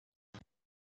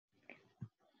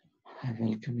I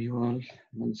welcome you all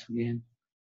once again.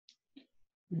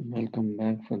 Welcome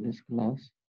back for this class.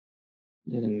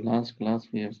 During last class,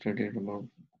 we have studied about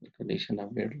the condition of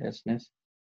weightlessness,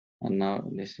 and now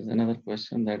this is another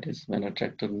question, that is when a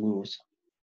tractor moves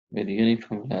with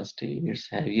uniform velocity, its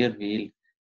heavier wheel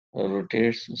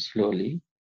rotates slowly,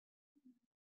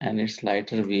 and its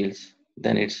lighter wheels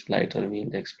then its lighter wheel.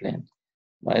 Explain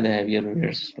why the heavier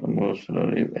wheels move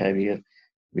slowly. Heavier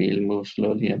wheel moves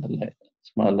slowly, and the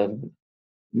smaller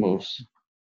moves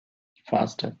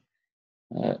faster.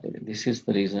 This is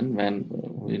the reason when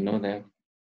we know that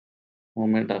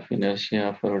moment of inertia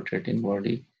of a rotating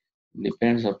body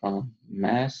depends upon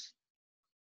mass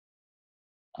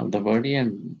of the body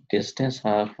and distance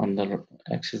r from the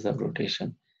axis of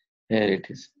rotation. Here it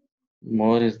is.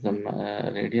 More is the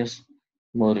radius,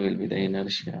 more will be the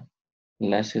inertia.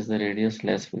 Less is the radius,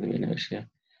 less will be inertia.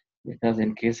 Because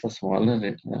in case of smaller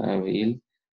wheel,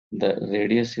 the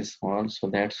radius is small, so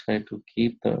that's why to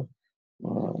keep the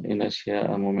inertia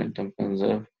or momentum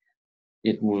conserved,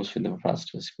 it moves with a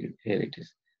faster speed. Here it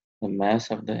is. The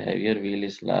mass of the heavier wheel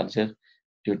is larger,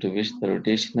 due to which the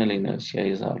rotational inertia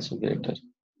is also greater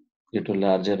due to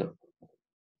larger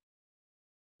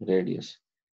radius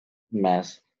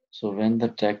mass. So when the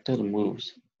tractor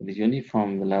moves with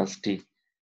uniform velocity,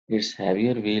 its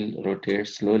heavier wheel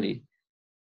rotates slowly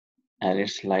and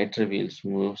its lighter wheels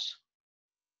moves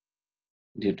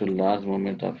due to large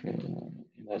moment of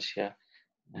inertia,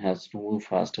 has to move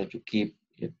faster to keep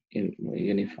it in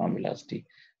uniform velocity.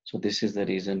 So this is the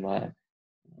reason why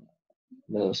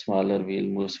the smaller wheel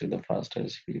moves with a faster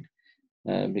speed.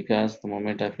 Because the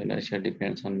moment of inertia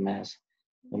depends on mass.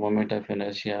 The moment of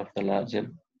inertia of the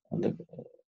larger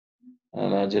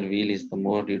wheel is the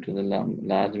more due to the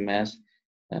large mass.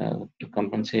 To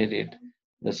compensate it,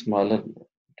 the smaller,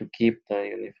 to keep the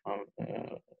uniform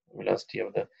velocity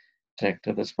of the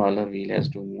tractor, the smaller wheel has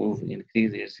to move,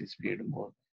 increase its speed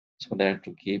more, so that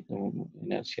to keep the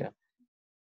inertia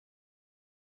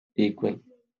equal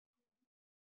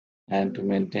and to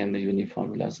maintain the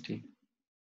uniform velocity.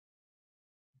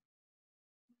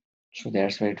 So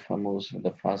that's why it moves with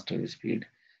the faster speed.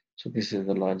 So this is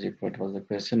the logic. What was the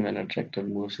question? When a tractor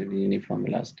moves with uniform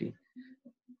velocity,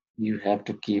 you have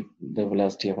to keep the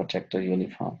velocity of a tractor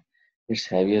uniform. Its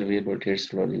heavier wheel rotates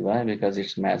slowly. Why? Because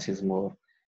its mass is more.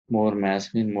 More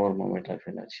mass means more moment of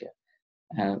inertia.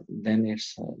 And then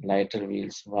its lighter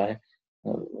wheels. Why?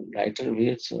 Uh, Lighter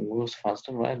wheels moves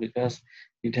faster. Why? Because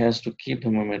it has to keep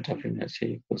the moment of inertia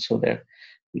equal, so that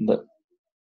the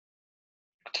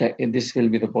this will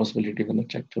be the possibility when the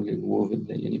tractor will move with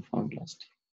the uniform velocity.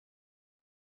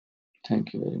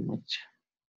 Thank you very much.